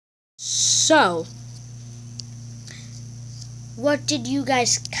So, what did you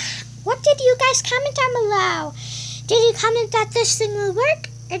guys comment down below? Did you comment that this thing will work,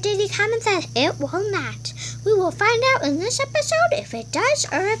 or did you comment that it will not? We will find out in this episode if it does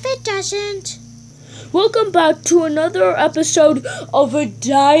or if it doesn't. Welcome back to another episode of a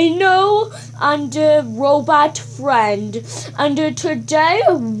Dino and a Robot Friend. And today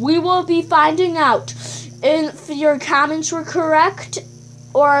we will be finding out if your comments were correct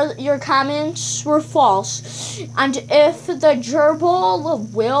or your comments were false, and if the gerbil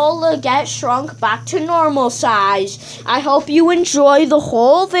will get shrunk back to normal size. I hope you enjoy the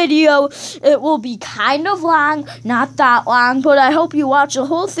whole video. It will be kind of long, not that long, but I hope you watch the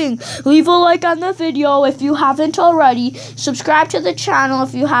whole thing. Leave a like on the video if you haven't already. Subscribe to the channel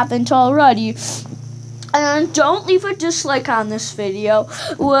if you haven't already. And don't leave a dislike on this video,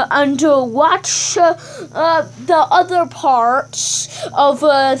 and watch the other parts of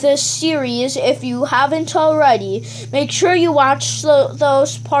this series if you haven't already. Make sure you watch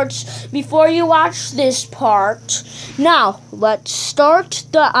those parts before you watch this part. Now, let's start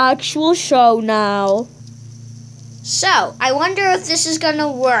the actual show now. So, I wonder if this is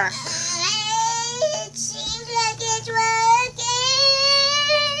gonna work. It seems like it's working.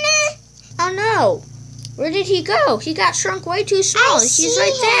 Oh no. Where did he go? He got shrunk way too small. He's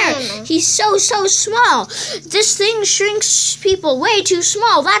right there. He's so small. This thing shrinks people way too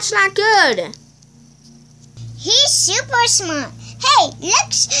small. That's not good. He's super smart. Hey,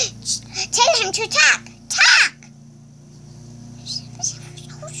 let's tell him to talk. Talk!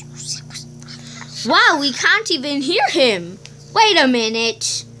 Wow, we can't even hear him. Wait a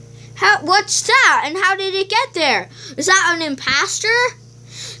minute. What's that? And how did it get there? Is that an imposter?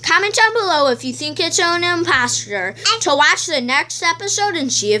 Comment down below if you think it's an imposter to watch the next episode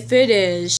and see if it is.